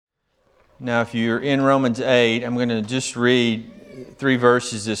Now, if you're in Romans 8, I'm going to just read 3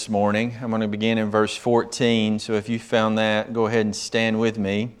 verses this morning. I'm going to begin in verse 14. So if you found that, go ahead and stand with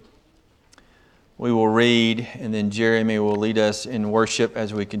me. We will read, and then Jeremy will lead us in worship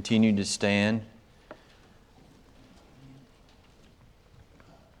as we continue to stand.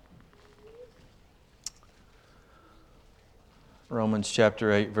 Romans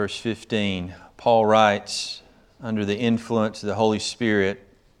chapter 8, verse 15. Paul writes, under the influence of the Holy Spirit,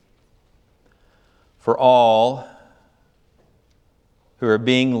 "For all who are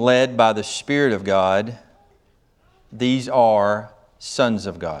being led by the Spirit of God, these are sons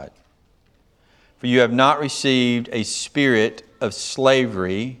of God. For you have not received a spirit of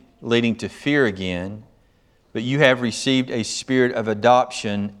slavery leading to fear again, but you have received a spirit of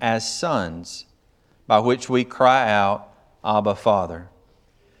adoption as sons, by which we cry out, Abba, Father."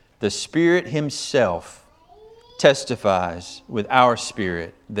 The Spirit Himself testifies with our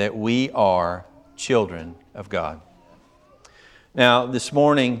spirit that we are children of God. Now, this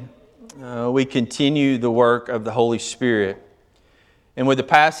morning, we continue the work of the Holy Spirit. And with the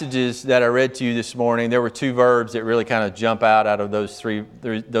passages that I read to you this morning, there were 2 verbs that really kind of jump out of those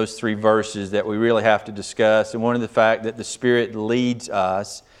three verses that we really have to discuss. And one is the fact that the Spirit leads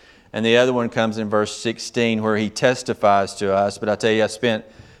us. And the other one comes in verse 16 where He testifies to us. But I tell you, I spent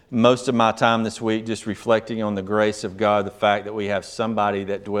most of my time this week just reflecting on the grace of God, the fact that we have somebody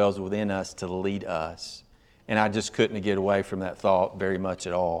that dwells within us to lead us. And I just couldn't get away from that thought very much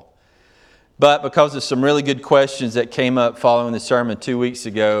at all. But because of some really good questions that came up following the sermon 2 weeks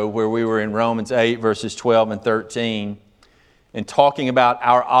ago, where we were in Romans 8, verses 12 and 13, and talking about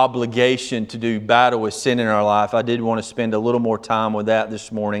our obligation to do battle with sin in our life, I did want to spend a little more time with that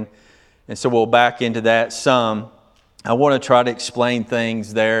this morning. And so we'll back into that some. I want to try to explain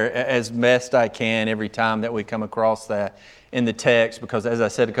things there as best I can every time that we come across that in the text, because as I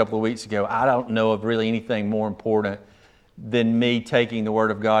said a couple of weeks ago, I don't know of really anything more important than me taking the Word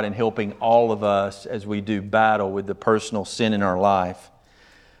of God and helping all of us as we do battle with the personal sin in our life.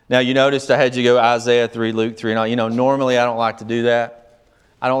 Now, you noticed I had you go Isaiah 3, Luke 3, and all. Normally I don't like to do that.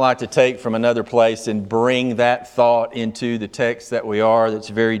 I don't like to take from another place and bring that thought into the text that we are. That's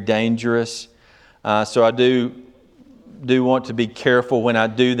very dangerous. So I do want to be careful when I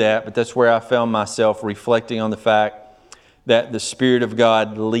do that, but that's where I found myself reflecting on the fact that the Spirit of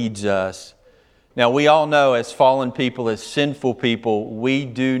God leads us. Now, we all know as fallen people, as sinful people, we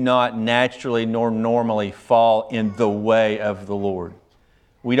do not naturally nor normally fall in the way of the Lord.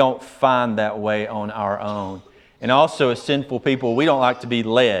 We don't find that way on our own. And also as sinful people, we don't like to be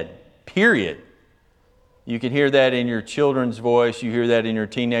led, period. You can hear that in your children's voice. You hear that in your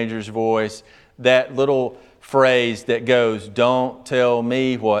teenager's voice. That little phrase that goes, "Don't tell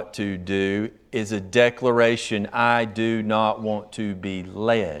me what to do," is a declaration, I do not want to be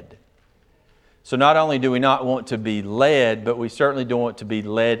led. So not only do we not want to be led, but we certainly don't want to be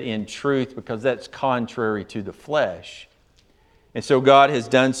led in truth, because that's contrary to the flesh. And so God has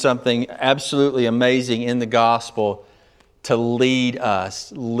done something absolutely amazing in the gospel to lead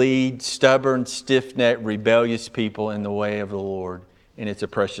us, lead stubborn, stiff-necked, rebellious people in the way of the Lord. And it's a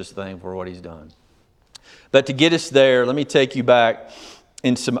precious thing for what He's done. But to get us there, let me take you back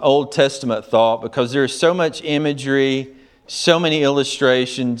in some Old Testament thought, because there's so much imagery, so many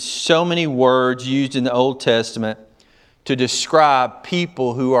illustrations, so many words used in the Old Testament to describe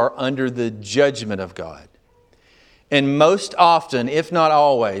people who are under the judgment of God. And most often, if not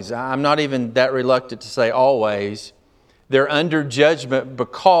always, I'm not even that reluctant to say always, they're under judgment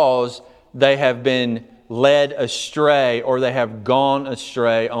because they have been led astray or they have gone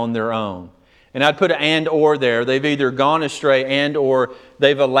astray on their own. And I'd put an and or there. They've either gone astray and or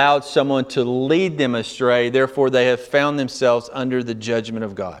they've allowed someone to lead them astray. Therefore, they have found themselves under the judgment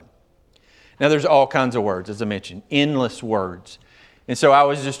of God. Now, there's all kinds of words, as I mentioned, endless words. And so I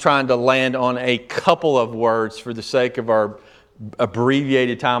was just trying to land on a couple of words for the sake of our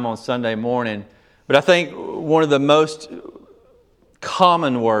abbreviated time on Sunday morning. But I think one of the most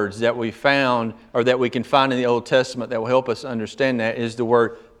common words that we found, or that we can find in the Old Testament that will help us understand that, is the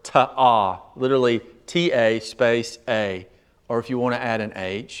word ta'ah, literally T-A space A, or if you want to add an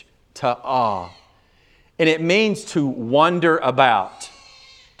H, ta'ah. And it means to wander about,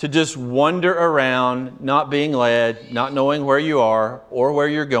 to just wander around, not being led, not knowing where you are or where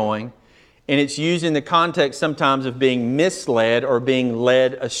you're going. And it's used in the context sometimes of being misled or being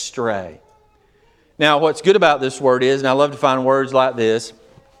led astray. Now, what's good about this word is, and I love to find words like this,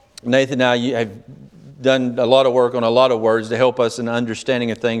 Nathan and I have done a lot of work on a lot of words to help us in understanding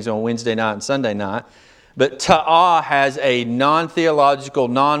of things on Wednesday night and Sunday night. But ta'ah has a non-theological,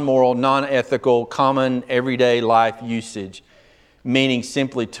 non-moral, non-ethical, common, everyday life usage. meaning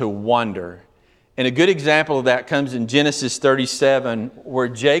simply to wonder. And a good example of that comes in Genesis 37, where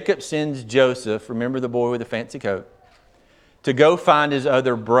Jacob sends Joseph, remember the boy with the fancy coat, to go find his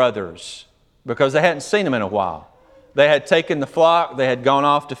other brothers because they hadn't seen him in a while. They had taken the flock, they had gone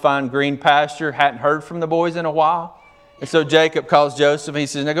off to find green pasture, hadn't heard from the boys in a while. And so Jacob calls Joseph and he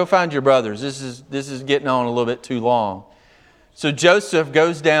says, now go find your brothers. This is getting on a little bit too long. So Joseph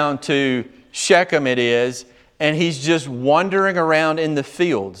goes down to Shechem, it is, and he's just wandering around in the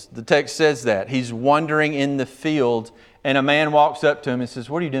fields. The text says that. He's wandering in the fields, and a man walks up to him and says,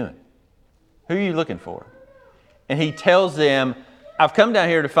 what are you doing? Who are you looking for? And he tells them, I've come down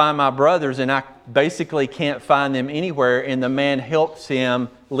here to find my brothers, and I basically can't find them anywhere. And the man helps him,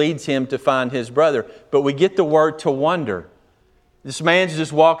 leads him to find his brother. But we get the word to wonder. This man's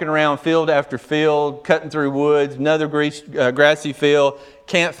just walking around field after field, cutting through woods, another grassy field,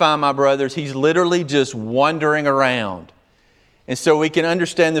 can't find my brothers. He's literally just wandering around. And so we can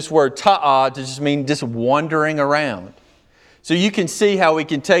understand this word ta'ah to just mean just wandering around. So you can see how we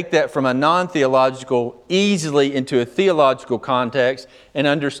can take that from a non-theological easily into a theological context and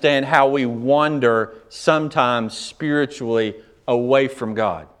understand how we wander sometimes spiritually away from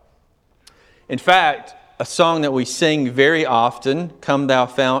God. In fact, a song that we sing very often, Come Thou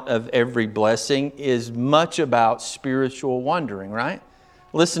Fount of Every Blessing, is much about spiritual wandering, right?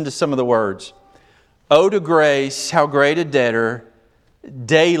 Listen to some of the words. Oh, to grace, how great a debtor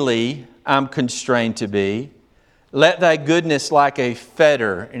daily I'm constrained to be. Let thy goodness like a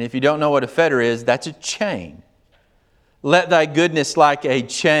fetter, and if you don't know what a fetter is, that's a chain. Let thy goodness like a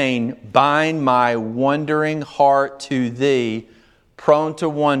chain bind my wandering heart to thee. Prone to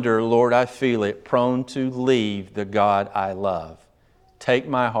wonder, Lord, I feel it, prone to leave the God I love. Take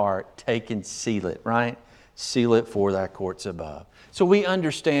my heart, take and seal it, right? Seal it for thy courts above. So we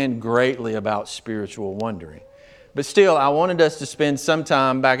understand greatly about spiritual wandering. But still, I wanted us to spend some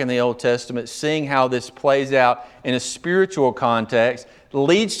time back in the Old Testament seeing how this plays out in a spiritual context,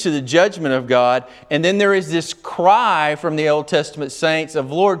 leads to the judgment of God, and then there is this cry from the Old Testament saints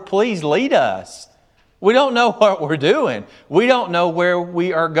of, Lord, please lead us. We don't know what we're doing. We don't know where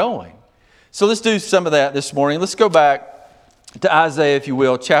we are going. So let's do some of that this morning. Let's go back to Isaiah, if you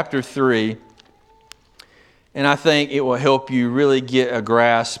will, chapter 3. And I think it will help you really get a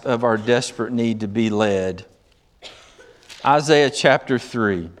grasp of our desperate need to be led. Isaiah chapter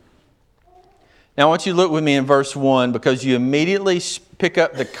 3. Now I want you to look with me in verse 1 because you immediately pick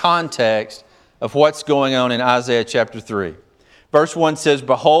up the context of what's going on in Isaiah chapter 3. Verse 1 says,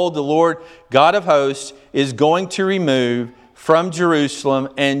 Behold, the Lord God of hosts is going to remove from Jerusalem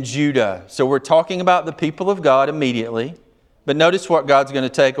and Judah. So we're talking about the people of God immediately. But notice what God's going to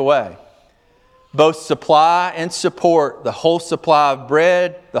take away. Both supply and support, the whole supply of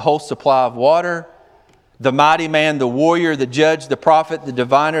bread, the whole supply of water, the mighty man, the warrior, the judge, the prophet, the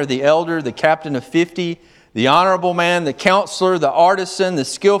diviner, the elder, the captain of 50, the honorable man, the counselor, the artisan, the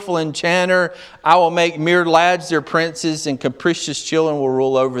skillful enchanter. I will make mere lads their princes, and capricious children will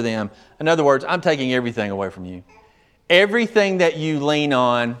rule over them. In other words, I'm taking everything away from you. Everything that you lean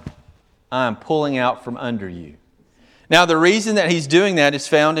on, I'm pulling out from under you. Now, the reason that he's doing that is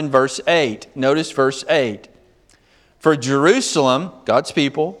found in verse 8. Notice verse 8. For Jerusalem, God's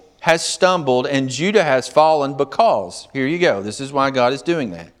people, has stumbled, and Judah has fallen because, here you go, this is why God is doing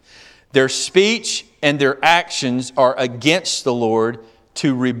that. Their speech and their actions are against the Lord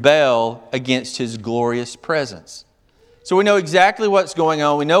to rebel against His glorious presence. So we know exactly what's going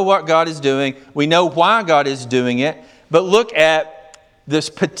on. We know what God is doing. We know why God is doing it. But look at this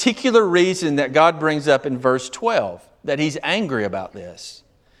particular reason that God brings up in verse 12, that He's angry about this.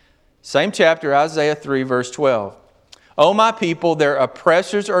 Same chapter, Isaiah 3, verse 12. O my people, their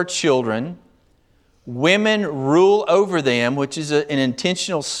oppressors are children. Women rule over them, which is an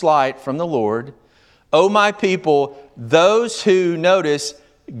intentional slight from the Lord. O my people, those who, notice,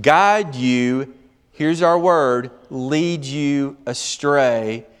 guide you, here's our word, lead you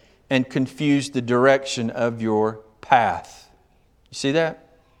astray and confuse the direction of your path. You see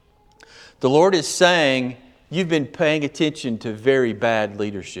that? The Lord is saying, you've been paying attention to very bad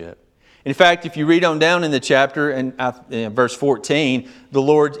leadership. In fact, if you read on down in the chapter, in verse 14, the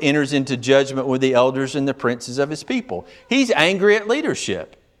Lord enters into judgment with the elders and the princes of His people. He's angry at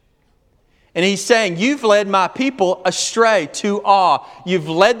leadership. And He's saying, you've led my people astray to awe. You've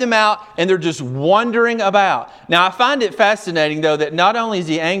led them out and they're just wandering about. Now, I find it fascinating, though, that not only is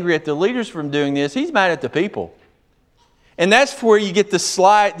He angry at the leaders from doing this, He's mad at the people. And that's where you get the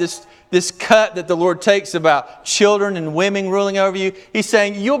slight, this cut that the Lord takes about children and women ruling over you. He's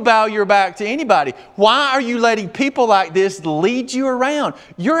saying, you'll bow your back to anybody. Why are you letting people like this lead you around?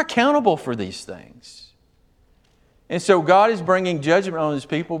 You're accountable for these things. And so God is bringing judgment on His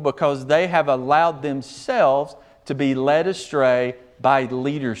people because they have allowed themselves to be led astray by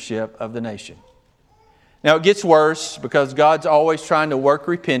leadership of the nation. Now it gets worse because God's always trying to work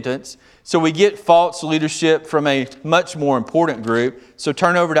repentance. So we get false leadership from a much more important group. So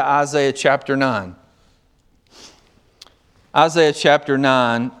turn over to Isaiah chapter 9. Isaiah chapter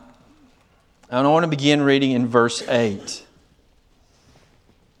 9, and I want to begin reading in verse 8.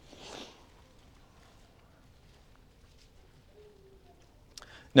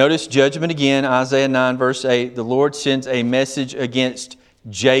 Notice judgment again, Isaiah 9 verse 8. The Lord sends a message against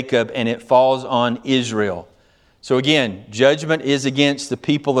Jacob and it falls on Israel. So again, judgment is against the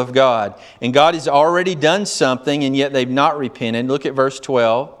people of God. And God has already done something and yet they've not repented. Look at verse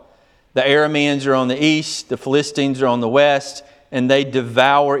 12. The Arameans are on the east, the Philistines are on the west, and they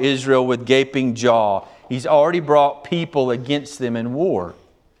devour Israel with gaping jaw. He's already brought people against them in war.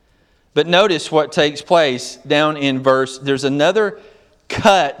 But notice what takes place down in there's another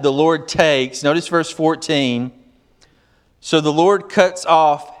cut the Lord takes. Notice verse 14. So the Lord cuts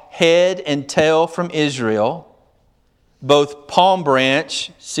off head and tail from Israel, both palm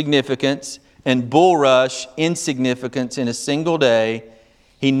branch, significance, and bulrush, insignificance, in a single day.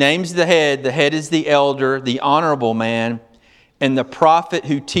 He names the head. The head is the elder, the honorable man, and the prophet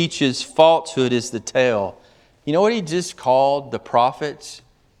who teaches falsehood is the tail. You know what He just called the prophets?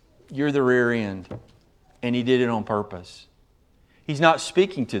 You're the rear end. And He did it on purpose. He's not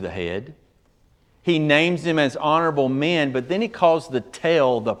speaking to the head. He names them as honorable men, but then He calls the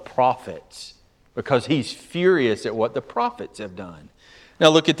tail the prophets because He's furious at what the prophets have done. Now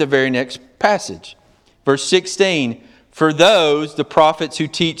look at the very next passage. Verse 16, for those, the prophets who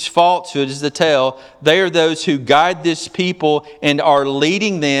teach falsehood is the tail, they are those who guide this people and are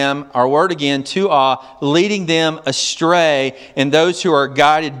leading them, our word again, leading them astray, and those who are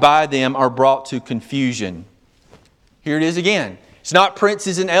guided by them are brought to confusion. Here it is again. It's not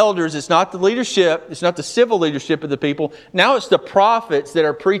princes and elders. It's not the leadership. It's not the civil leadership of the people. Now it's the prophets that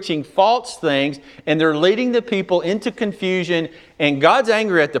are preaching false things and they're leading the people into confusion. And God's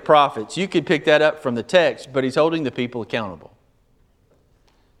angry at the prophets. You could pick that up from the text, but He's holding the people accountable.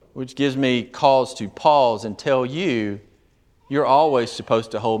 Which gives me cause to pause and tell you, you're always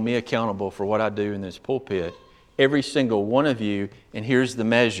supposed to hold me accountable for what I do in this pulpit. Every single one of you. And here's the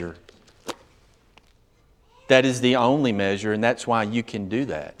measure. That is the only measure, and that's why you can do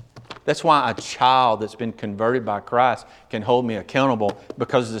that. That's why a child that's been converted by Christ can hold me accountable,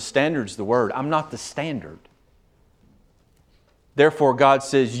 because the standard's the Word. I'm not the standard. Therefore, God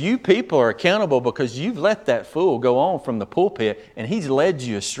says, you people are accountable because you've let that fool go on from the pulpit and he's led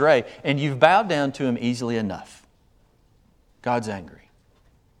you astray and you've bowed down to him easily enough. God's angry.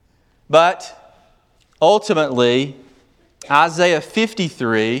 But ultimately, Isaiah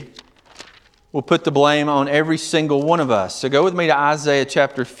 53 will put the blame on every single one of us. So go with me to Isaiah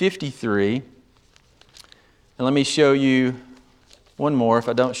chapter 53. And let me show you one more if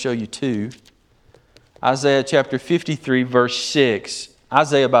I don't show you two. Isaiah chapter 53 verse 6.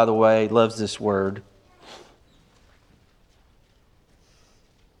 Isaiah, by the way, loves this word.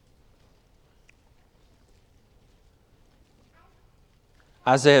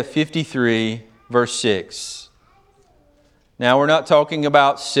 Isaiah 53 verse 6. Now we're not talking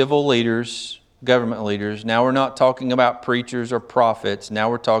about civil leaders, government leaders. Now we're not talking about preachers or prophets. Now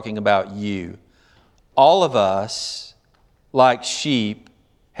we're talking about you. All of us, like sheep,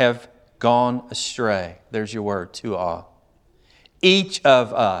 have gone astray. There's your word, tu'ah. Each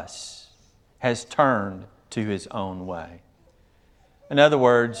of us has turned to his own way. In other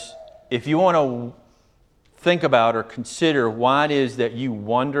words, if you want to think about or consider why it is that you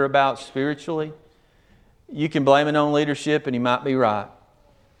wonder about spiritually, you can blame it on leadership and you might be right.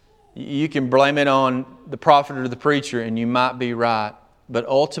 You can blame it on the prophet or the preacher and you might be right. But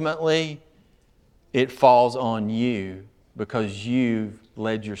ultimately, it falls on you because you've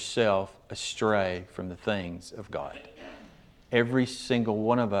led yourself astray from the things of God. Every single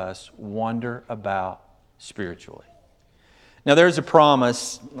one of us wonder about spiritually. Now there's a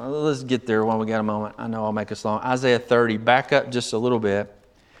promise. Let's get there when we got a moment. I know I'll make us long. Isaiah 30, back up just a little bit.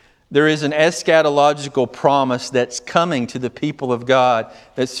 There is an eschatological promise that's coming to the people of God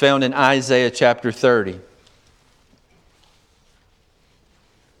that's found in Isaiah chapter 30.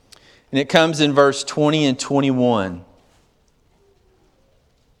 And it comes in verse 20 and 21.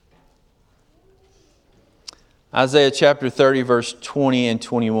 Isaiah chapter 30, verse 20 and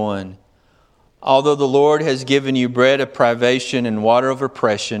 21. Although the Lord has given you bread of privation and water of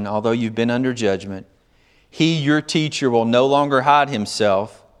oppression, although you've been under judgment, He, your teacher, will no longer hide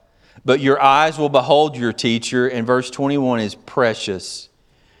Himself, but your eyes will behold your teacher. And verse 21 is precious.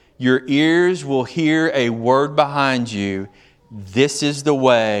 Your ears will hear a word behind you. This is the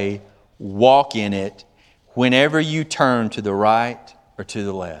way, walk in it, whenever you turn to the right or to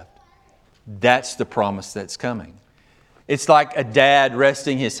the left. That's the promise that's coming. It's like a dad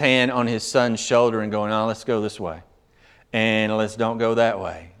resting his hand on his son's shoulder and going, oh, let's go this way. And let's don't go that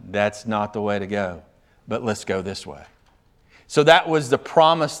way. That's not the way to go. But let's go this way. So that was the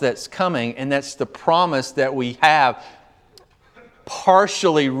promise that's coming, and that's the promise that we have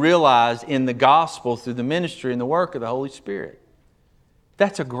partially realized in the gospel through the ministry and the work of the Holy Spirit.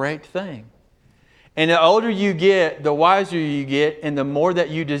 That's a great thing. And the older you get, the wiser you get, and the more that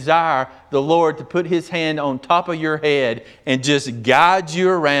you desire the Lord to put His hand on top of your head and just guide you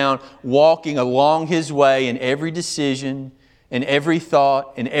around, walking along His way in every decision, in every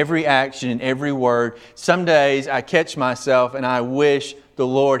thought, in every action, in every word. Some days I catch myself and I wish the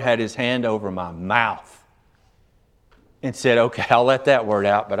Lord had His hand over my mouth and said, okay, I'll let that word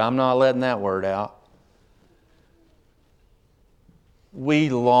out, but I'm not letting that word out. We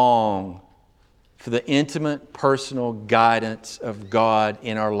long for the intimate, personal guidance of God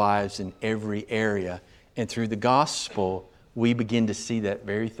in our lives in every area. And through the gospel, we begin to see that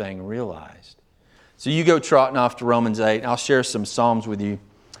very thing realized. So you go trotting off to Romans 8, and I'll share some Psalms with you.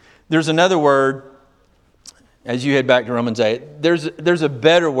 There's another word, as you head back to Romans 8, there's a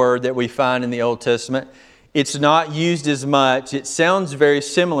better word that we find in the Old Testament. It's not used as much. It sounds very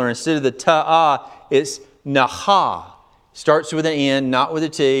similar. Instead of the ta'ah, it's naha. Starts with an N, not with a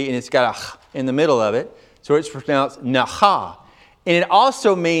T, and it's got a h in the middle of it. So it's pronounced naha. And it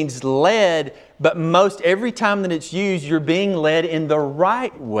also means led, but most every time that it's used, you're being led in the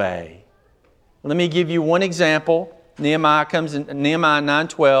right way. Let me give you one example. Nehemiah comes in Nehemiah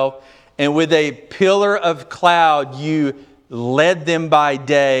 9:12, and with a pillar of cloud you led them by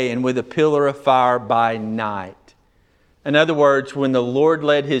day, and with a pillar of fire by night. In other words, when the Lord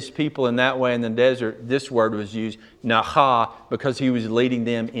led His people in that way in the desert, this word was used, naha, because He was leading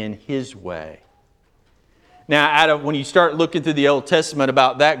them in His way. Now, when you start looking through the Old Testament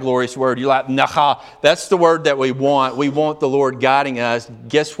about that glorious word, you're like, naha, that's the word that we want. We want the Lord guiding us.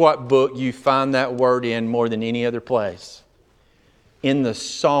 Guess what book you find that word in more than any other place? In the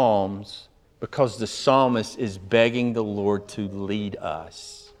Psalms, because the psalmist is begging the Lord to lead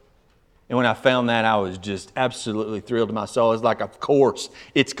us. And when I found that, I was just absolutely thrilled to my soul. It's like, of course,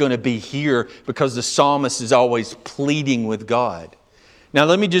 it's going to be here because the psalmist is always pleading with God. Now,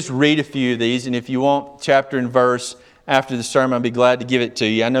 let me just read a few of these. And if you want chapter and verse after the sermon, I'd be glad to give it to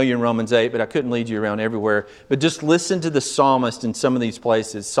you. I know you're in Romans 8, but I couldn't lead you around everywhere. But just listen to the psalmist in some of these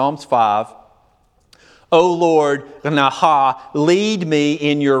places. Psalms 5. O Lord, naha, lead me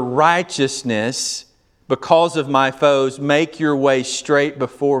in your righteousness because of my foes. Make your way straight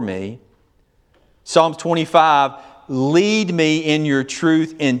before me. Psalms 25, lead me in your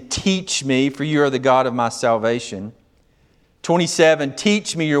truth and teach me, for you are the God of my salvation. 27,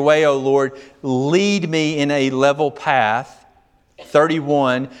 teach me your way, O Lord. Lead me in a level path.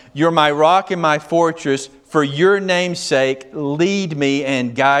 31, you're my rock and my fortress. For your name's sake, lead me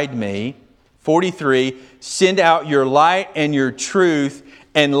and guide me. 43, send out your light and your truth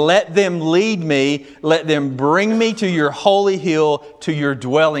and let them lead me. Let them bring me to your holy hill, to your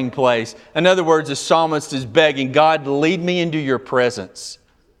dwelling place. In other words, the psalmist is begging, God, lead me into your presence.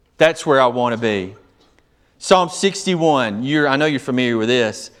 That's where I want to be. Psalm 61, I know you're familiar with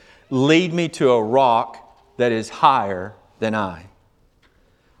this. Lead me to a rock that is higher than I.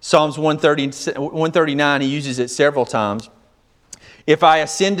 Psalms 139, he uses it several times. If I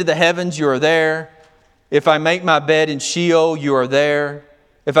ascend to the heavens, you are there. If I make my bed in Sheol, you are there.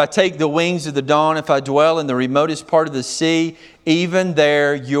 If I take the wings of the dawn, if I dwell in the remotest part of the sea, even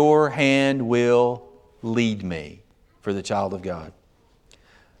there your hand will lead me, for the child of God.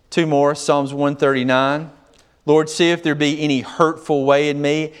 Two more, Psalms 139. Lord, see if there be any hurtful way in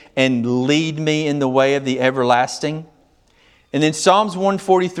me and lead me in the way of the everlasting. And then Psalms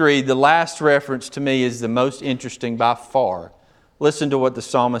 143, the last reference to me is the most interesting by far. Listen to what the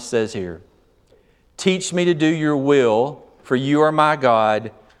psalmist says here. Teach me to do your will, for you are my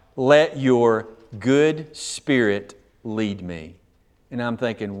God. Let your good spirit lead me. And I'm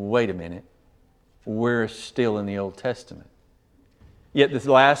thinking, wait a minute. We're still in the Old Testament. Yet this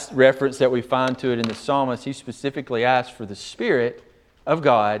last reference that we find to it in the psalmist, he specifically asked for the Spirit of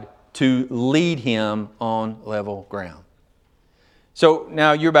God to lead him on level ground. So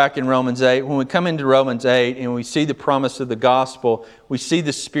now you're back in Romans 8. When we come into Romans 8 and we see the promise of the gospel, we see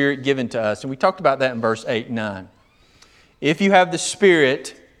the Spirit given to us. And we talked about that in verse 8 and 9. If you have the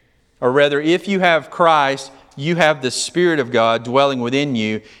Spirit, or rather, if you have Christ, you have the Spirit of God dwelling within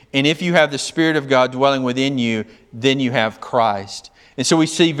you. And if you have the Spirit of God dwelling within you, then you have Christ. And so we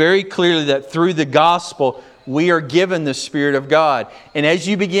see very clearly that through the gospel, we are given the Spirit of God. And as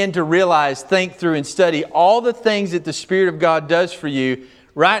you begin to realize, think through and study all the things that the Spirit of God does for you,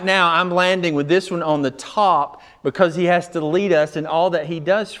 right now I'm landing with this one on the top because He has to lead us in all that He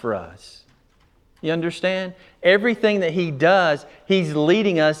does for us. You understand? Everything that He does, He's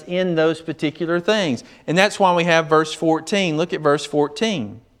leading us in those particular things. And that's why we have verse 14. Look at verse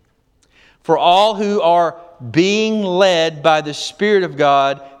 14. For all who are being led by the Spirit of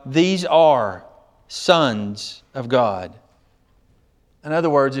God, these are sons of God. In other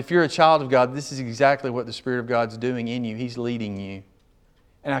words, if you're a child of God, this is exactly what the Spirit of God's doing in you. He's leading you.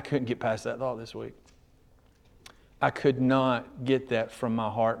 And I couldn't get past that thought this week. I could not get that from my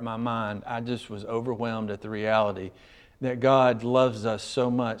heart, my mind. I just was overwhelmed at the reality that God loves us so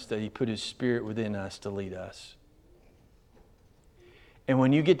much that He put His Spirit within us to lead us. And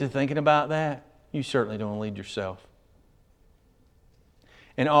when you get to thinking about that, you certainly don't lead yourself.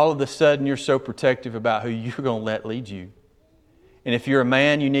 And all of a sudden, you're so protective about who you're going to let lead you. And if you're a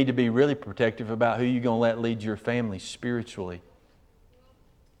man, you need to be really protective about who you're going to let lead your family spiritually.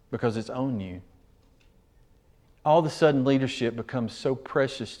 Because it's on you. All of a sudden, leadership becomes so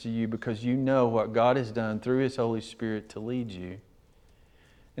precious to you because you know what God has done through His Holy Spirit to lead you.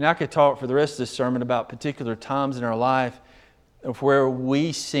 And I could talk for the rest of this sermon about particular times in our life of where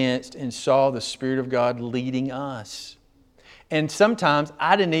we sensed and saw the Spirit of God leading us. And sometimes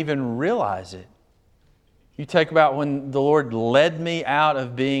I didn't even realize it. You take about when the Lord led me out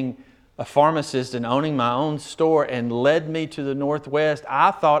of being a pharmacist and owning my own store and led me to the Northwest.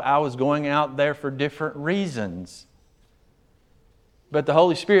 I thought I was going out there for different reasons. But the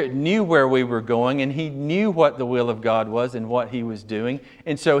Holy Spirit knew where we were going, and He knew what the will of God was and what He was doing.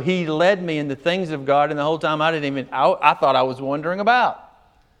 And so He led me in the things of God, and the whole time I thought I was wondering about.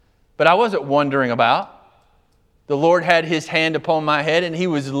 But I wasn't wondering about. The Lord had His hand upon my head, and He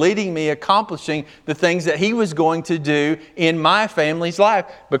was leading me, accomplishing the things that He was going to do in my family's life.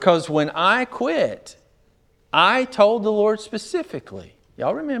 Because when I quit, I told the Lord specifically,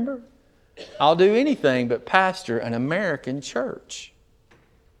 y'all remember, I'll do anything but pastor an American church.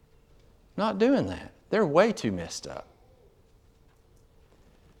 Not doing that. They're way too messed up.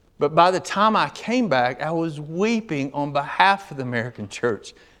 But by the time I came back, I was weeping on behalf of the American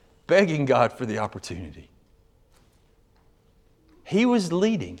church, begging God for the opportunity. He was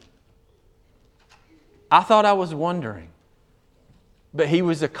leading. I thought I was wondering. But He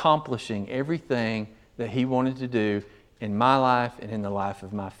was accomplishing everything that He wanted to do in my life and in the life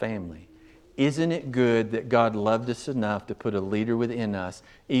of my family. Isn't it good that God loved us enough to put a leader within us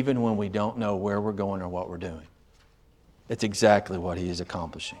even when we don't know where we're going or what we're doing? That's exactly what He is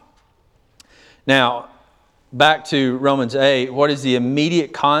accomplishing. Now, back to Romans 8, what is the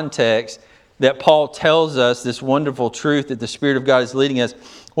immediate context that Paul tells us this wonderful truth that the Spirit of God is leading us?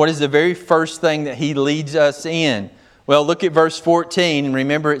 What is the very first thing that He leads us in? Well, look at verse 14, and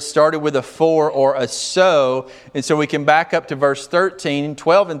remember it started with a for or a so, and so we can back up to verse 13,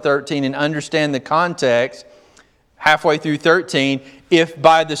 12 and 13, and understand the context. Halfway through 13, if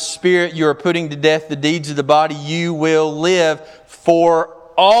by the Spirit you are putting to death the deeds of the body, you will live. For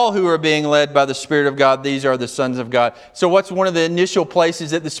all who are being led by the Spirit of God, these are the sons of God. So what's one of the initial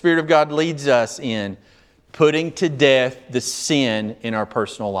places that the Spirit of God leads us in? Putting to death the sin in our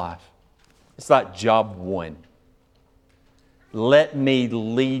personal life. It's like job one. Let me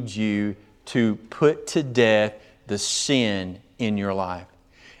lead you to put to death the sin in your life.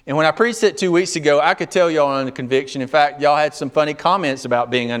 And when I preached it 2 weeks ago, I could tell y'all under conviction. In fact, y'all had some funny comments about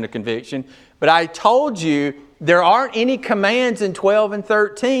being under conviction. But I told you there aren't any commands in 12 and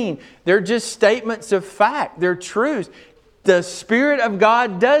 13. They're just statements of fact. They're truths. The Spirit of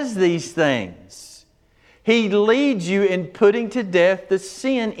God does these things. He leads you in putting to death the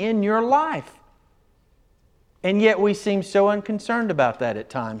sin in your life. And yet we seem so unconcerned about that at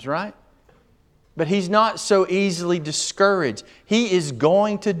times, right? But He's not so easily discouraged. He is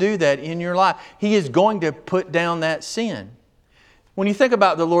going to do that in your life. He is going to put down that sin. When you think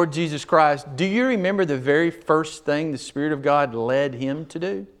about the Lord Jesus Christ, do you remember the very first thing the Spirit of God led Him to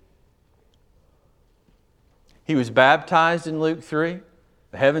do? He was baptized in Luke 3.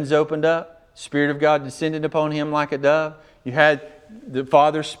 The heavens opened up. The Spirit of God descended upon Him like a dove. You had the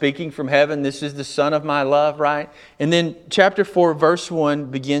Father speaking from heaven, this is the Son of my love, right? And then chapter 4, verse 1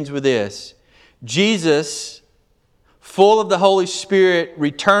 begins with this. Jesus, full of the Holy Spirit,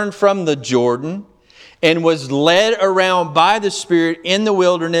 returned from the Jordan and was led around by the Spirit in the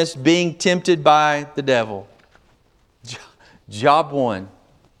wilderness, being tempted by the devil. Job 1.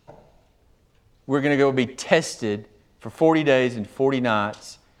 We're going to go be tested for 40 days and 40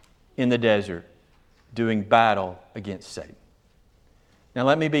 nights in the desert, doing battle against Satan. Now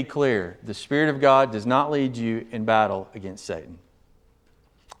let me be clear. The Spirit of God does not lead you in battle against Satan.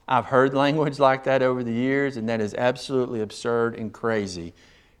 I've heard language like that over the years, and that is absolutely absurd and crazy.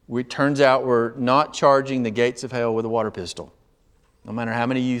 It turns out we're not charging the gates of hell with a water pistol. No matter how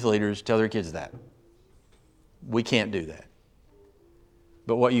many youth leaders tell their kids that. We can't do that.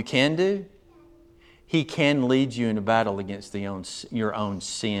 But what you can do, He can lead you into battle against your own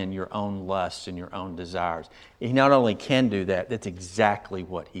sin, your own lusts, and your own desires. He not only can do that, that's exactly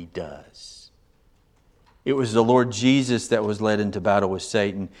what He does. It was the Lord Jesus that was led into battle with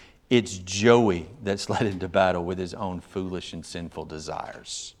Satan. It's Joey that's led into battle with his own foolish and sinful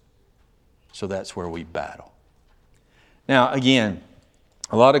desires. So that's where we battle. Now, again,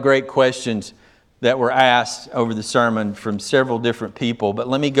 a lot of great questions that were asked over the sermon from several different people, but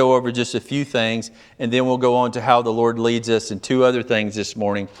let me go over just a few things, and then we'll go on to how the Lord leads us in two other things this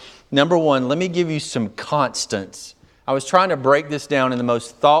morning. Number one, let me give you some constants. I was trying to break this down in the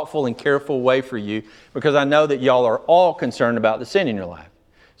most thoughtful and careful way for you because I know that y'all are all concerned about the sin in your life.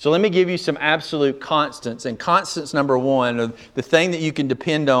 So let me give you some absolute constants. And constants number one, the thing that you can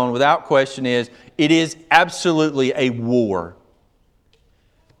depend on without question is, it is absolutely a war.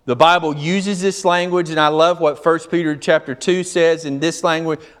 The Bible uses this language, and I love what 1 Peter chapter 2 says in this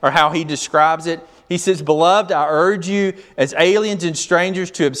language, or how he describes it. He says, "Beloved, I urge you as aliens and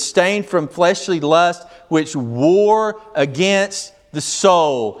strangers to abstain from fleshly lust, which war against the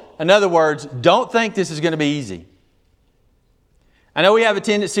soul." In other words, don't think this is going to be easy. I know we have a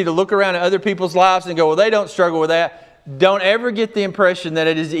tendency to look around at other people's lives and go, well, they don't struggle with that. Don't ever get the impression that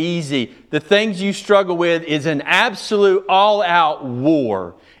it is easy. The things you struggle with is an absolute all-out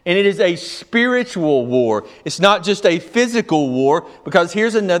war. And it is a spiritual war. It's not just a physical war, because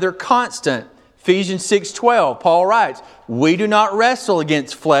here's another constant. Ephesians 6:12, Paul writes, "We do not wrestle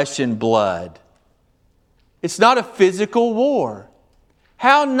against flesh and blood." It's not a physical war.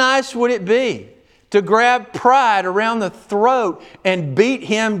 How nice would it be to grab pride around the throat and beat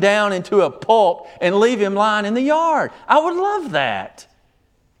him down into a pulp and leave him lying in the yard? I would love that.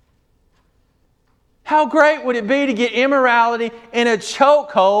 How great would it be to get immorality in a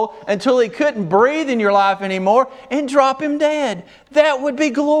chokehold until he couldn't breathe in your life anymore and drop him dead? That would be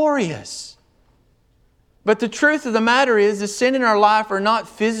glorious. But the truth of the matter is, the sin in our life are not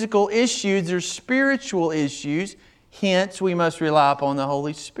physical issues, they're spiritual issues. Hence, we must rely upon the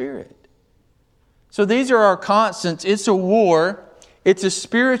Holy Spirit. So these are our constants. It's a war. It's a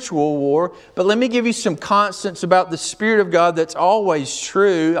spiritual war. But let me give you some constants about the Spirit of God that's always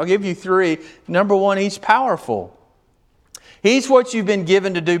true. I'll give you three. Number one, He's powerful. He's what you've been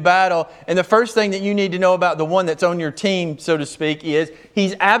given to do battle. And the first thing that you need to know about the one that's on your team, so to speak, is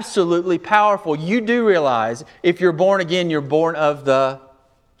He's absolutely powerful. You do realize if you're born again, you're born of the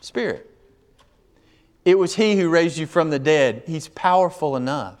Spirit. It was He who raised you from the dead. He's powerful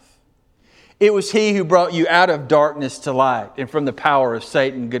enough. It was He who brought you out of darkness to light and from the power of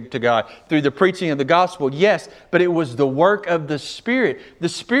Satan to God through the preaching of the gospel. Yes, but it was the work of the Spirit. The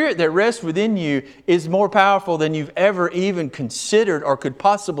Spirit that rests within you is more powerful than you've ever even considered or could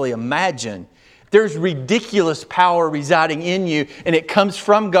possibly imagine. There's ridiculous power residing in you, and it comes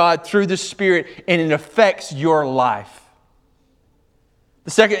from God through the Spirit, and it affects your life. The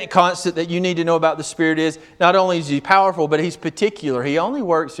second constant that you need to know about the Spirit is not only is He powerful, but He's particular. He only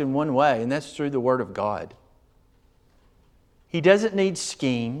works in one way, and that's through the Word of God. He doesn't need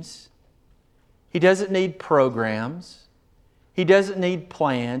schemes. He doesn't need programs. He doesn't need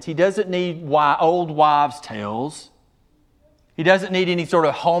plans. He doesn't need old wives' tales. He doesn't need any sort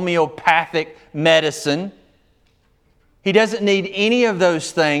of homeopathic medicine. He doesn't need any of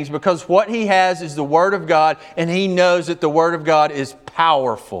those things, because what He has is the Word of God, and He knows that the Word of God is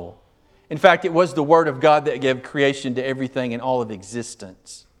powerful. In fact, it was the Word of God that gave creation to everything in all of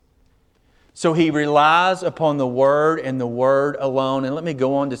existence. So He relies upon the Word and the Word alone. And let me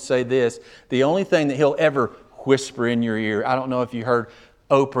go on to say this. The only thing that He'll ever whisper in your ear, I don't know if you heard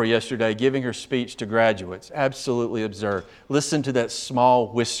Oprah yesterday giving her speech to graduates. Absolutely absurd. Listen to that small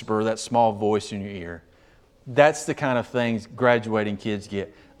whisper, that small voice in your ear. That's the kind of things graduating kids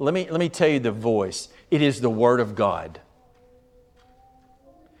get. Let me tell you the voice. It is the Word of God.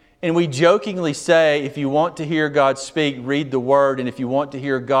 And we jokingly say, if you want to hear God speak, read the Word. And if you want to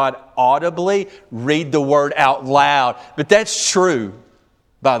hear God audibly, read the Word out loud. But that's true,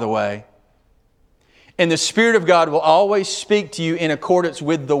 by the way. And the Spirit of God will always speak to you in accordance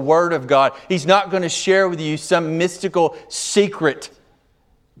with the Word of God. He's not going to share with you some mystical secret.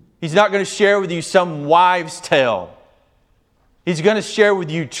 He's not going to share with you some wives' tale. He's going to share with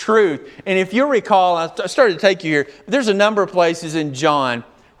you truth. And if you recall, I started to take you here. There's a number of places in John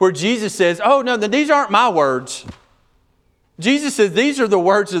where Jesus says, oh, no, these aren't my words. Jesus says, these are the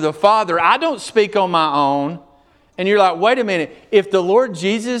words of the Father. I don't speak on my own. And you're like, wait a minute. If the Lord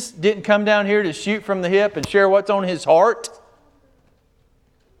Jesus didn't come down here to shoot from the hip and share what's on His heart,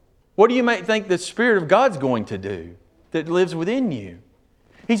 what do you think the Spirit of God's going to do that lives within you?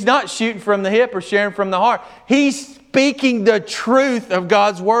 He's not shooting from the hip or sharing from the heart. He's speaking the truth of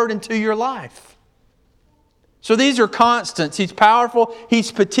God's Word into your life. So these are constants. He's powerful.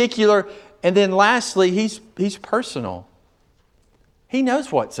 He's particular. And then lastly, He's personal. He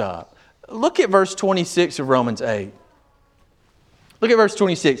knows what's up. Look at verse 26 of Romans 8. Look at verse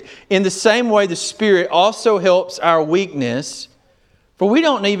 26. In the same way, the Spirit also helps our weakness, for we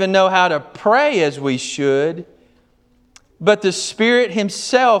don't even know how to pray as we should, but the Spirit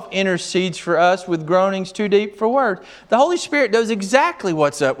Himself intercedes for us with groanings too deep for words. The Holy Spirit knows exactly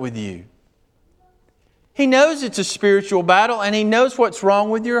what's up with you. He knows it's a spiritual battle, and He knows what's wrong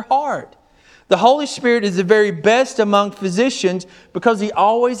with your heart. The Holy Spirit is the very best among physicians because He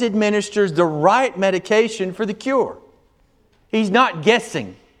always administers the right medication for the cure. He's not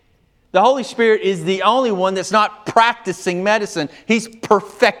guessing. The Holy Spirit is the only one that's not practicing medicine. He's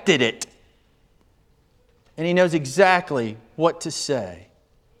perfected it. And He knows exactly what to say.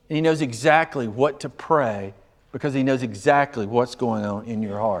 And He knows exactly what to pray because He knows exactly what's going on in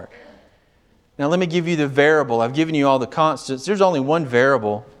your heart. Now let me give you the variable. I've given you all the constants. There's only one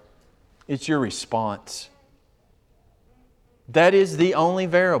variable. It's your response. That is the only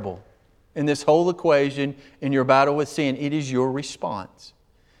variable in this whole equation in your battle with sin. It is your response.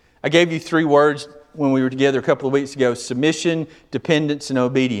 I gave you 3 words when we were together a couple of weeks ago: submission, dependence, and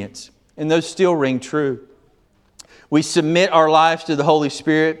obedience. And those still ring true. We submit our lives to the Holy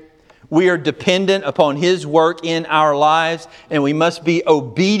Spirit. We are dependent upon His work in our lives, and we must be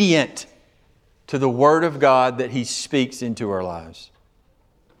obedient to the Word of God that He speaks into our lives.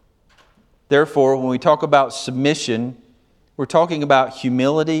 Therefore, when we talk about submission, we're talking about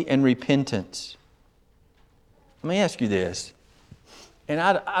humility and repentance. Let me ask you this, and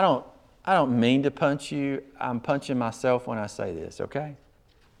I don't mean to punch you. I'm punching myself when I say this, okay?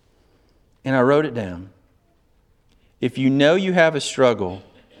 And I wrote it down. If you know you have a struggle,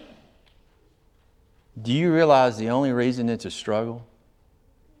 do you realize the only reason it's a struggle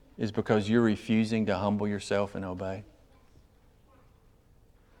is because you're refusing to humble yourself and obey?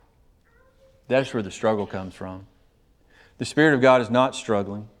 That's where the struggle comes from. The Spirit of God is not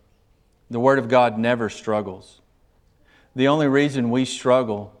struggling. The Word of God never struggles. The only reason we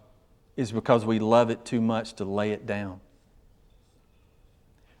struggle is because we love it too much to lay it down.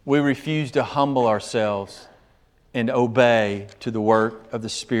 We refuse to humble ourselves and obey to the work of the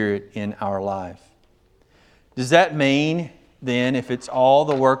Spirit in our life. Does that mean then, if it's all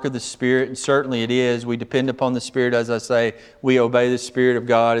the work of the Spirit, and certainly it is, we depend upon the Spirit, as I say, we obey the Spirit of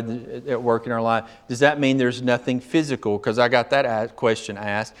God at work in our life. Does that mean there's nothing physical? Because I got that question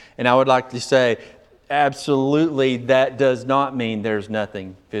asked, and I would like to say, absolutely, that does not mean there's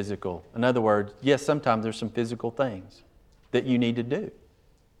nothing physical. In other words, yes, sometimes there's some physical things that you need to do.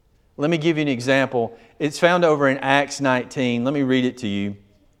 Let me give you an example. It's found over in Acts 19. Let me read it to you.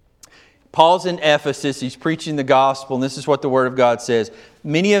 Paul's in Ephesus. He's preaching the gospel, and this is what the Word of God says.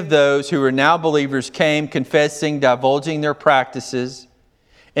 Many of those who were now believers came confessing, divulging their practices.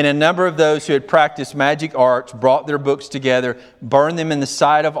 And a number of those who had practiced magic arts brought their books together, burned them in the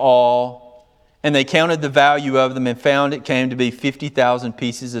sight of all, and they counted the value of them and found it came to be 50,000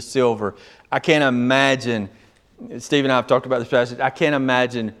 pieces of silver. I can't imagine, Steve and I have talked about this passage, I can't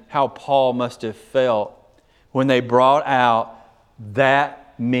imagine how Paul must have felt when they brought out that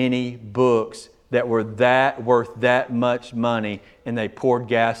many books that were worth that much money, and they poured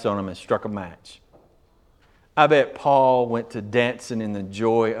gas on them and struck a match. I bet Paul went to dancing in the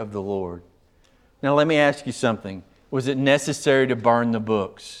joy of the Lord. Now let me ask you something. Was it necessary to burn the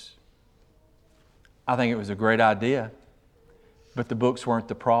books? I think it was a great idea, but the books weren't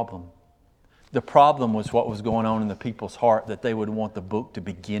the problem. The problem was what was going on in the people's heart, that they would want the book to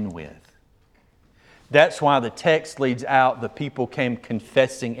begin with. That's why the text leads out, the people came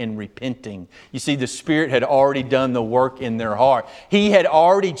confessing and repenting. You see, the Spirit had already done the work in their heart. He had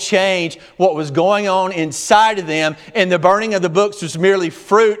already changed what was going on inside of them, and the burning of the books was merely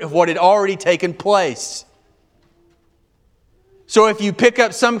fruit of what had already taken place. So if you pick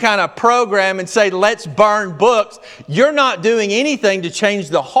up some kind of program and say, let's burn books, you're not doing anything to change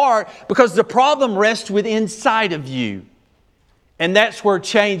the heart, because the problem rests within inside of you. And that's where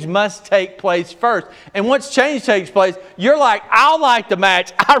change must take place first. And once change takes place, you're like, I'll light the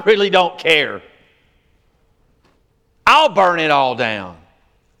match. I really don't care. I'll burn it all down.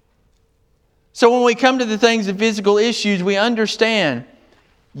 So when we come to the things of physical issues, we understand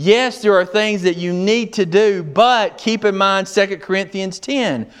Yes, there are things that you need to do, but keep in mind 2 Corinthians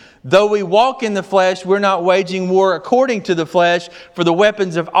 10. Though we walk in the flesh, we're not waging war according to the flesh, for the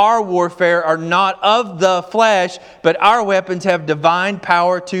weapons of our warfare are not of the flesh, but our weapons have divine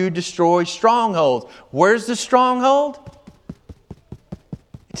power to destroy strongholds. Where's the stronghold?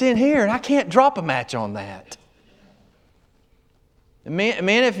 It's in here, and I can't drop a match on that. Man,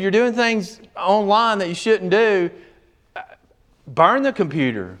 if you're doing things online that you shouldn't do, burn the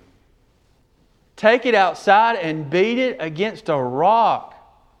computer. Take it outside and beat it against a rock.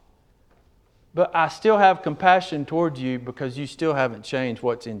 But I still have compassion towards you because you still haven't changed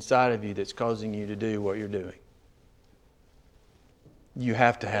what's inside of you that's causing you to do what you're doing. You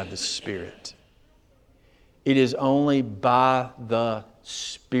have to have the Spirit. It is only by the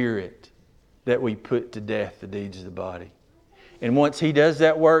Spirit that we put to death the deeds of the body. And once He does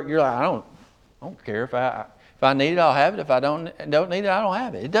that work, you're like, I don't care if I need it, I'll have it. If I don't need it, I don't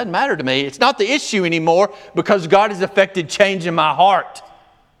have it. It doesn't matter to me. It's not the issue anymore because God has effected change in my heart.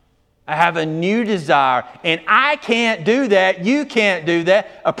 I have a new desire, and I can't do that. You can't do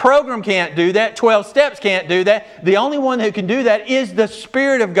that. A program can't do that. 12 steps can't do that. The only one who can do that is the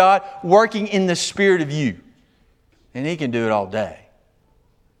Spirit of God working in the spirit of you. And He can do it all day.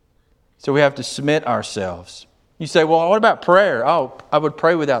 So we have to submit ourselves. You say, well, what about prayer? Oh, I would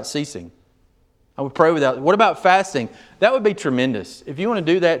pray without ceasing. I would pray without... What about fasting? That would be tremendous. If you want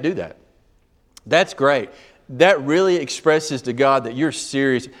to do that, do that. That's great. That really expresses to God that you're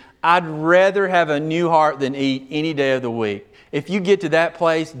serious. I'd rather have a new heart than eat any day of the week. If you get to that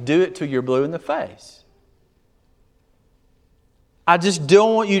place, do it till you're blue in the face. I just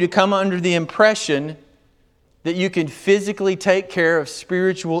don't want you to come under the impression that you can physically take care of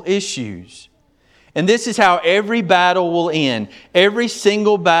spiritual issues. And this is how every battle will end. Every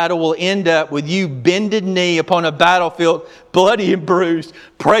single battle will end up with you bended knee upon a battlefield, bloody and bruised,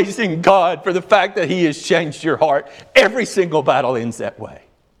 praising God for the fact that He has changed your heart. Every single battle ends that way.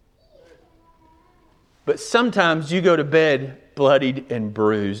 But sometimes you go to bed bloodied and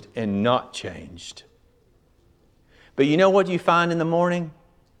bruised and not changed. But you know what you find in the morning?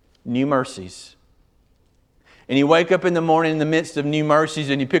 New mercies. And you wake up in the morning in the midst of new mercies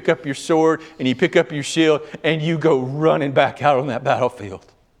and you pick up your sword and you pick up your shield and you go running back out on that battlefield.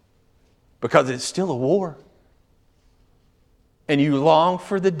 Because it's still a war. And you long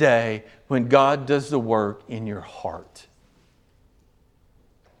for the day when God does the work in your heart.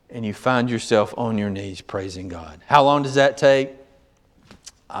 And you find yourself on your knees praising God. How long does that take?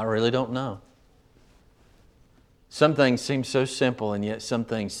 I really don't know. Some things seem so simple and yet some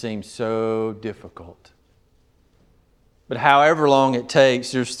things seem so difficult. But however long it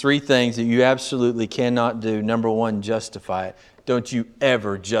takes, there's three things that you absolutely cannot do. Number one, justify it. Don't you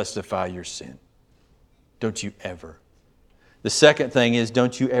ever justify your sin. Don't you ever. The second thing is,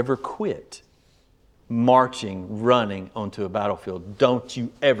 don't you ever quit marching, running onto a battlefield. Don't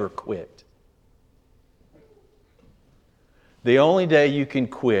you ever quit. The only day you can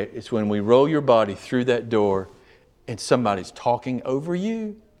quit is when we roll your body through that door and somebody's talking over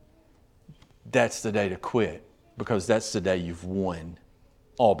you. That's the day to quit. Because that's the day you've won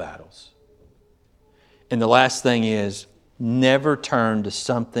all battles. And the last thing is, never turn to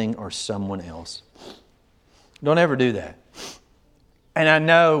something or someone else. Don't ever do that. And I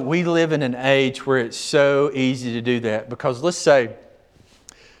know we live in an age where it's so easy to do that. Because let's say,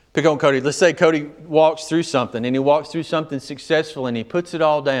 pick on Cody. Let's say Cody walks through something and he walks through something successful and he puts it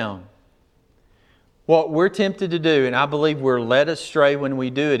all down. What we're tempted to do, and I believe we're led astray when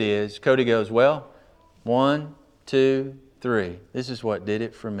we do it, is Cody goes, well, 1, 2, 3. This is what did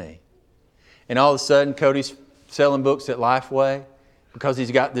it for me. And all of a sudden, Cody's selling books at Lifeway because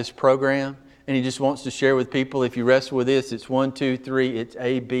he's got this program and he just wants to share with people, if you wrestle with this, it's 1, 2, 3, it's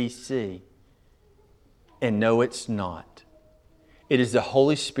A, B, C. And no, it's not. It is the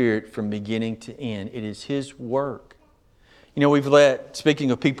Holy Spirit from beginning to end. It is His work. You know,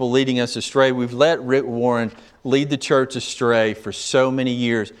 speaking of people leading us astray, we've let Rick Warren lead the church astray for so many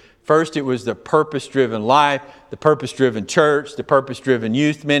years. First, it was the purpose-driven life, the purpose-driven church, the purpose-driven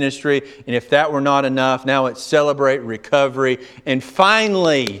youth ministry. And if that were not enough, now it's Celebrate Recovery. And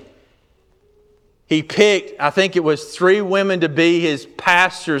finally, he picked, I think it was 3 women to be his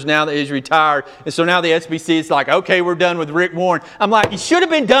pastors now that he's retired. And so now the SBC is like, okay, we're done with Rick Warren. I'm like, you should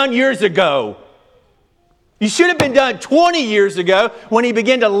have been done years ago. You should have been done 20 years ago when he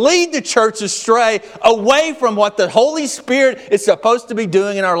began to lead the church astray away from what the Holy Spirit is supposed to be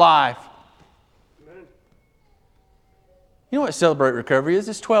doing in our life. Amen. You know what Celebrate Recovery is?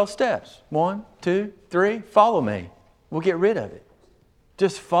 It's 12 steps. 1, 2, 3, follow me. We'll get rid of it.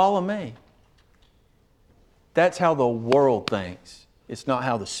 Just follow me. That's how the world thinks. It's not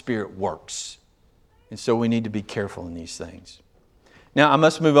how the Spirit works. And so we need to be careful in these things. Now, I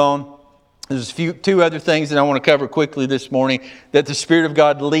must move on. There's two other things that I want to cover quickly this morning that the Spirit of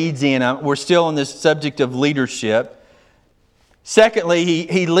God leads in. We're still on this subject of leadership. Secondly,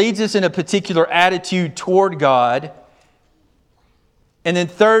 He leads us in a particular attitude toward God. And then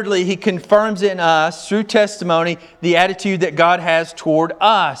thirdly, He confirms in us, through testimony, the attitude that God has toward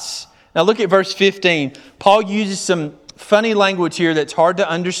us. Now look at verse 15. Paul uses some funny language here that's hard to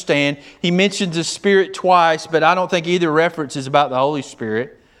understand. He mentions the Spirit twice, but I don't think either reference is about the Holy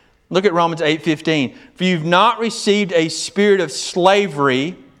Spirit. Look at Romans 8:15. For you've not received a spirit of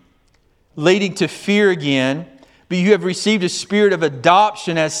slavery, leading to fear again, but you have received a spirit of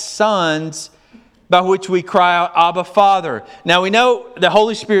adoption as sons, by which we cry out, Abba, Father. Now we know the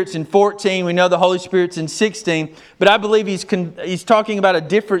Holy Spirit's in 14. We know the Holy Spirit's in 16. But I believe he's talking about a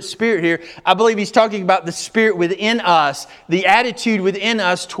different spirit here. I believe he's talking about the spirit within us, the attitude within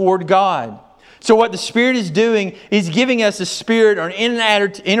us toward God. So what the Spirit is doing, He's giving us a spirit or an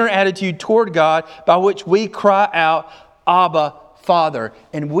inner attitude toward God by which we cry out, Abba, Father.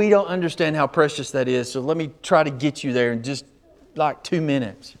 And we don't understand how precious that is. So let me try to get you there in just like 2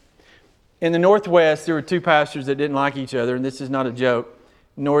 minutes. In the Northwest, there were two pastors that didn't like each other, and this is not a joke,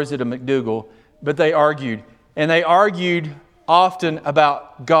 nor is it a McDougal, but they argued. And they argued often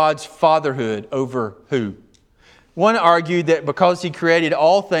about God's fatherhood over who? One argued that because He created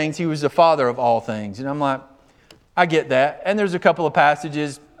all things, He was the Father of all things. And I'm like, I get that. And there's a couple of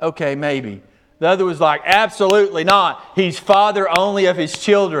passages, okay, maybe. The other was like, absolutely not. He's Father only of His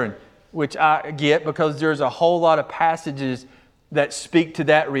children, which I get because there's a whole lot of passages that speak to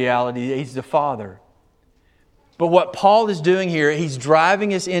that reality. He's the Father. But what Paul is doing here, he's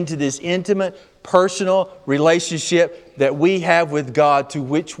driving us into this intimate, personal relationship that we have with God, to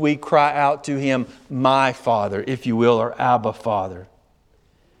which we cry out to Him, my Father, if you will, or Abba, Father.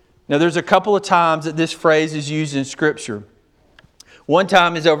 Now there's a couple of times that this phrase is used in Scripture. One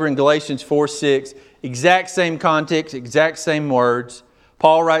time is over in Galatians 4:6, exact same context, exact same words.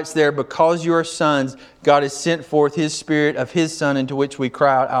 Paul writes there, because you are sons, God has sent forth His Spirit of His Son, into which we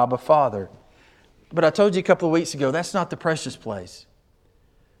cry out, Abba, Father. But I told you a couple of weeks ago, that's not the precious place.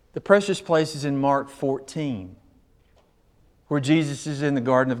 The precious place is in Mark 14, where Jesus is in the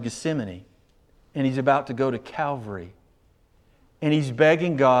Garden of Gethsemane, and He's about to go to Calvary. And He's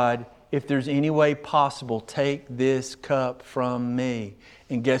begging God, if there's any way possible, take this cup from me.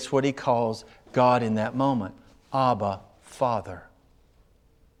 And guess what He calls God in that moment? Abba, Father.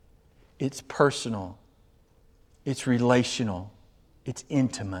 It's personal. It's relational. It's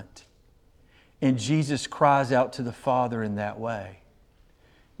intimate. And Jesus cries out to the Father in that way.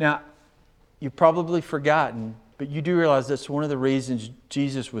 Now, you've probably forgotten, but you do realize that's one of the reasons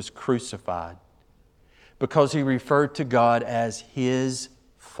Jesus was crucified. Because He referred to God as His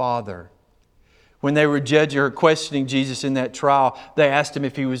Father. When they were judging or questioning Jesus in that trial, they asked Him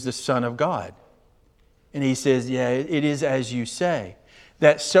if He was the Son of God. And He says, yeah, it is as you say.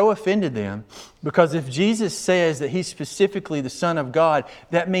 That so offended them, because if Jesus says that He's specifically the Son of God,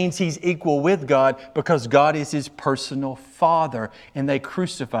 that means He's equal with God, because God is His personal Father, and they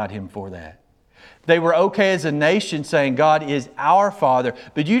crucified Him for that. They were okay as a nation saying God is our Father,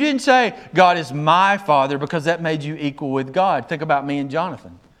 but you didn't say God is my Father, because that made you equal with God. Think about me and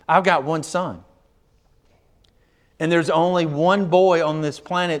Jonathan. I've got one son. And there's only one boy on this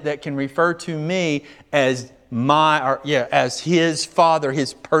planet that can refer to me as as his father,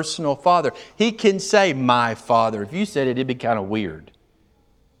 his personal father. He can say my father. If you said it, it'd be kind of weird.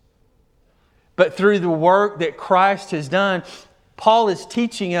 But through the work that Christ has done, Paul is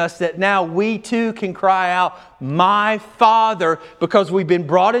teaching us that now we too can cry out, my Father, because we've been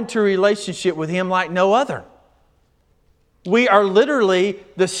brought into a relationship with Him like no other. We are literally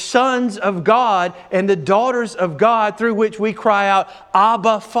the sons of God and the daughters of God, through which we cry out,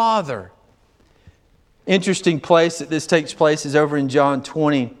 Abba, Father. Interesting place that this takes place is over in John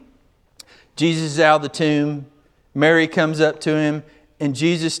 20. Jesus is out of the tomb. Mary comes up to Him, and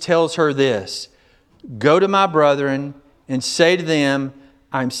Jesus tells her this, go to my brethren and say to them,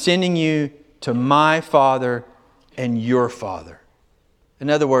 I'm sending you to my Father and your Father.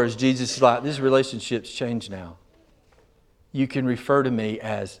 In other words, Jesus is like, this relationship's changed now. You can refer to me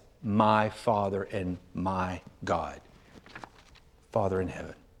as my Father and my God. Father in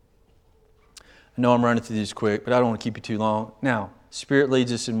heaven. I know I'm running through this quick, but I don't want to keep you too long. Now, Spirit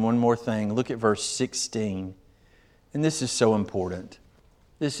leads us in one more thing. Look at verse 16. And this is so important.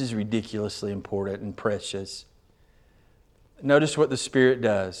 This is ridiculously important and precious. Notice what the Spirit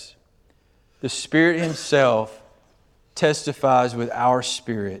does. The Spirit Himself testifies with our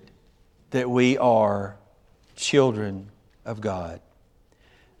spirit that we are children of God.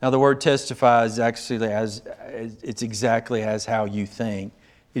 Now, the word testify is actually it's exactly as how you think.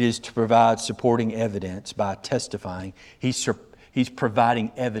 It is to provide supporting evidence by testifying. He's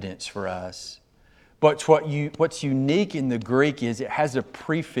providing evidence for us. But what's unique in the Greek is it has a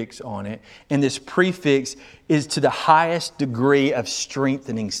prefix on it, and this prefix is to the highest degree of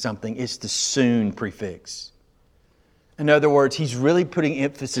strengthening something. It's the soon prefix. In other words, he's really putting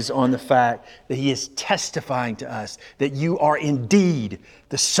emphasis on the fact that he is testifying to us that you are indeed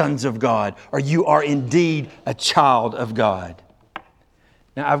the sons of God, or you are indeed a child of God.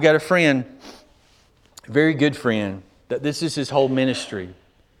 Now, I've got a friend, a very good friend, that this is his whole ministry.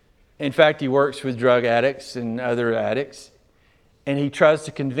 In fact, he works with drug addicts and other addicts, and he tries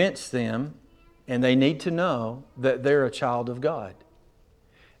to convince them, and they need to know that they're a child of God.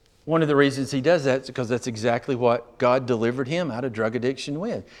 One of the reasons he does that is because that's exactly what God delivered him out of drug addiction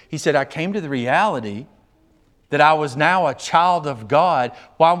with. He said, I came to the reality that I was now a child of God.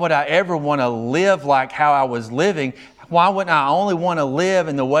 Why would I ever want to live like how I was living? Why wouldn't I only want to live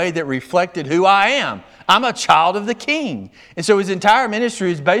in the way that reflected who I am? I'm a child of the King. And so his entire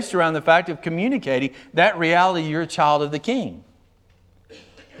ministry is based around the fact of communicating that reality, you're a child of the King.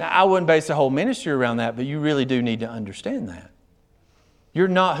 Now, I wouldn't base the whole ministry around that, but you really do need to understand that. You're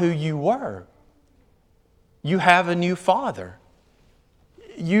not who you were. You have a new Father.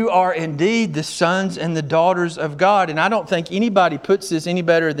 You are indeed the sons and the daughters of God. And I don't think anybody puts this any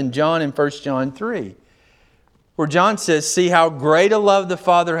better than John in 1 John 3. Where John says, see how great a love the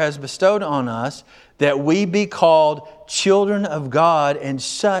Father has bestowed on us, that we be called children of God, and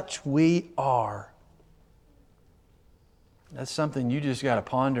such we are. That's something you just got to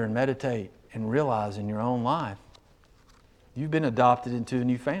ponder and meditate and realize in your own life. You've been adopted into a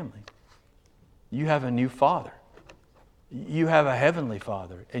new family. You have a new Father. You have a heavenly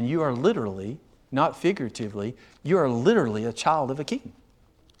Father. And you are literally, not figuratively, you are literally a child of a king.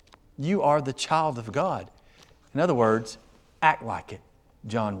 You are the child of God. In other words, act like it,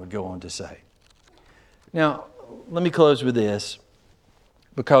 John would go on to say. Now, let me close with this,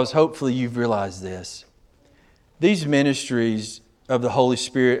 because hopefully you've realized this. These ministries of the Holy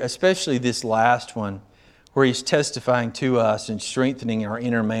Spirit, especially this last one, where He's testifying to us and strengthening our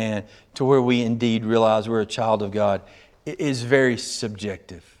inner man to where we indeed realize we're a child of God, it is very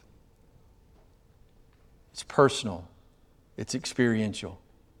subjective. It's personal. It's experiential.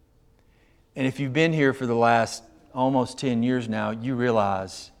 And if you've been here for the last almost 10 years now, you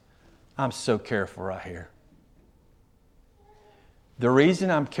realize I'm so careful right here. The reason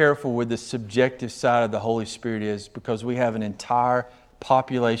I'm careful with the subjective side of the Holy Spirit is because we have an entire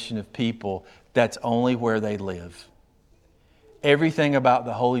population of people that's only where they live. Everything about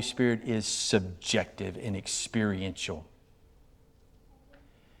the Holy Spirit is subjective and experiential.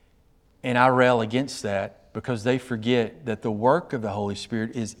 And I rail against that because they forget that the work of the Holy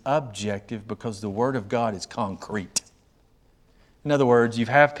Spirit is objective because the Word of God is concrete. In other words, you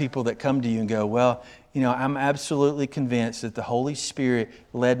have people that come to you and go, well, I'm absolutely convinced that the Holy Spirit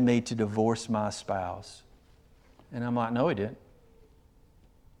led me to divorce my spouse. And I'm like, no, He didn't.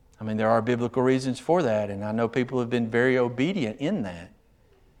 There are biblical reasons for that, and I know people have been very obedient in that.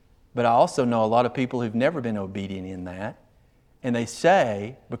 But I also know a lot of people who've never been obedient in that, and they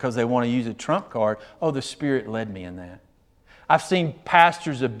say, because they want to use a trump card, oh, the Spirit led me in that. I've seen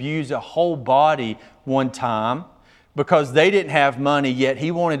pastors abuse a whole body one time because they didn't have money, yet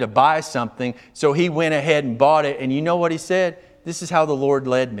he wanted to buy something, so he went ahead and bought it, and you know what he said? This is how the Lord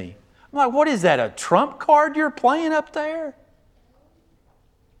led me. I'm like, what is that, a trump card you're playing up there?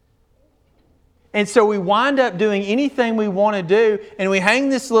 And so we wind up doing anything we want to do, and we hang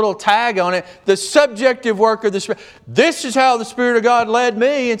this little tag on it, the subjective work of the Spirit. This is how the Spirit of God led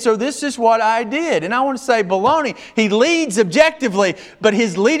me, and so this is what I did. And I want to say baloney. He leads objectively, but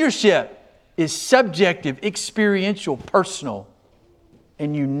His leadership is subjective, experiential, personal.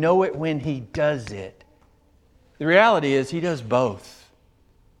 And you know it when He does it. The reality is He does both.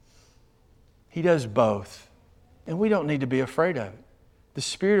 He does both. And we don't need to be afraid of it. The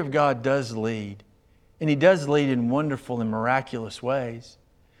Spirit of God does lead. And He does lead in wonderful and miraculous ways.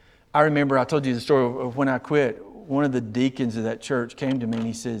 I remember I told you the story of when I quit. One of the deacons of that church came to me and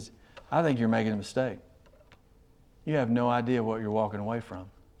he says, I think you're making a mistake. You have no idea what you're walking away from.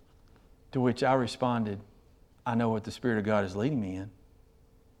 To which I responded, I know what the Spirit of God is leading me in.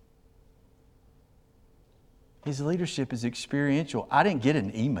 His leadership is experiential. I didn't get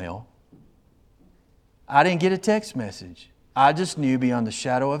an email. I didn't get a text message. I just knew beyond the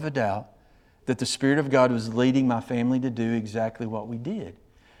shadow of a doubt that the Spirit of God was leading my family to do exactly what we did.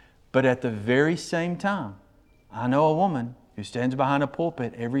 But at the very same time, I know a woman who stands behind a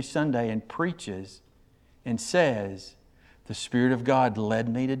pulpit every Sunday and preaches and says, The Spirit of God led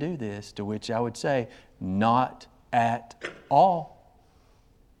me to do this, to which I would say, not at all.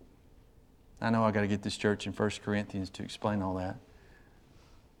 I know I got to get this church in 1 Corinthians to explain all that.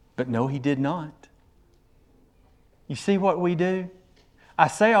 But no, He did not. You see what we do? I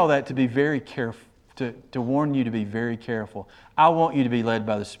say all that to be very careful, to warn you to be very careful. I want you to be led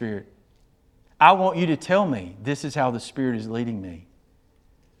by the Spirit. I want you to tell me this is how the Spirit is leading me.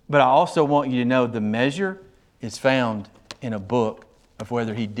 But I also want you to know the measure is found in a book of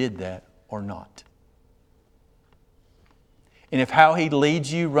whether He did that or not. And if how He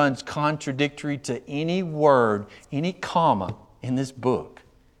leads you runs contradictory to any word, any comma in this book,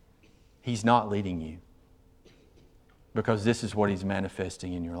 He's not leading you. Because this is what He's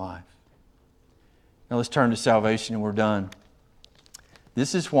manifesting in your life. Now let's turn to salvation and we're done.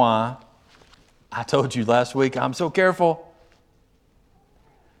 This is why I told you last week, I'm so careful.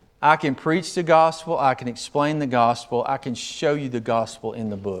 I can preach the gospel, I can explain the gospel, I can show you the gospel in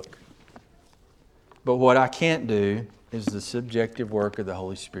the book. But what I can't do is the subjective work of the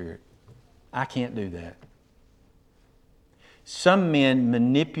Holy Spirit. I can't do that. Some men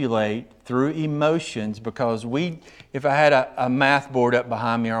manipulate through emotions because if I had a math board up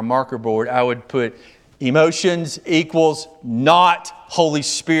behind me or a marker board, I would put emotions equals not Holy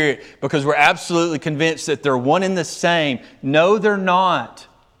Spirit because we're absolutely convinced that they're one and the same. No, they're not.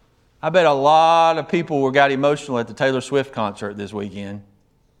 I bet a lot of people got emotional at the Taylor Swift concert this weekend.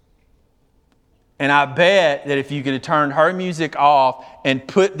 And I bet that if you could have turned her music off and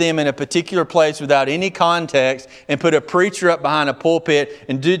put them in a particular place without any context and put a preacher up behind a pulpit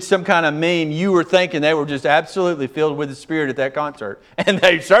and did some kind of meme, you were thinking they were just absolutely filled with the Spirit at that concert. And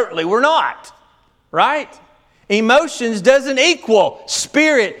they certainly were not. Right? Emotions doesn't equal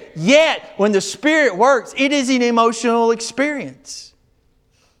Spirit. Yet, when the Spirit works, it is an emotional experience.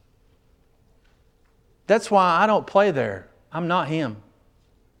 That's why I don't play there. I'm not Him.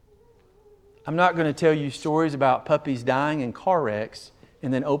 I'm not going to tell you stories about puppies dying in car wrecks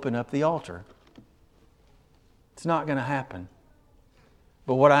and then open up the altar. It's not going to happen.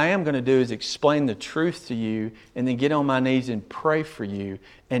 But what I am going to do is explain the truth to you and then get on my knees and pray for you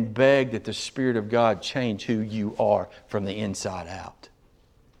and beg that the Spirit of God change who you are from the inside out.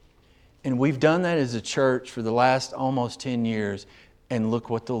 And we've done that as a church for the last almost 10 years, and look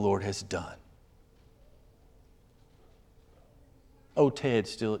what the Lord has done. Oh, Ted's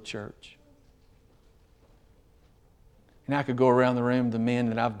still at church. And I could go around the room, the men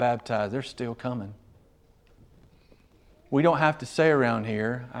that I've baptized, they're still coming. We don't have to say around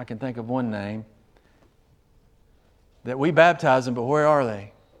here, I can think of one name, that we baptize them, but where are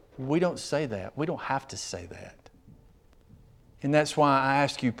they? We don't say that. We don't have to say that. And that's why I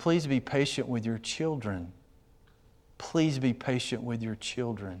ask you, please be patient with your children. Please be patient with your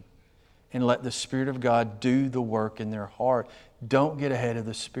children. And let the Spirit of God do the work in their heart. Don't get ahead of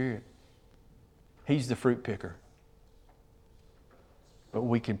the Spirit. He's the fruit picker. But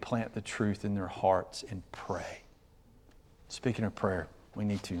we can plant the truth in their hearts and pray. Speaking of prayer, we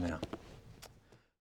need to now.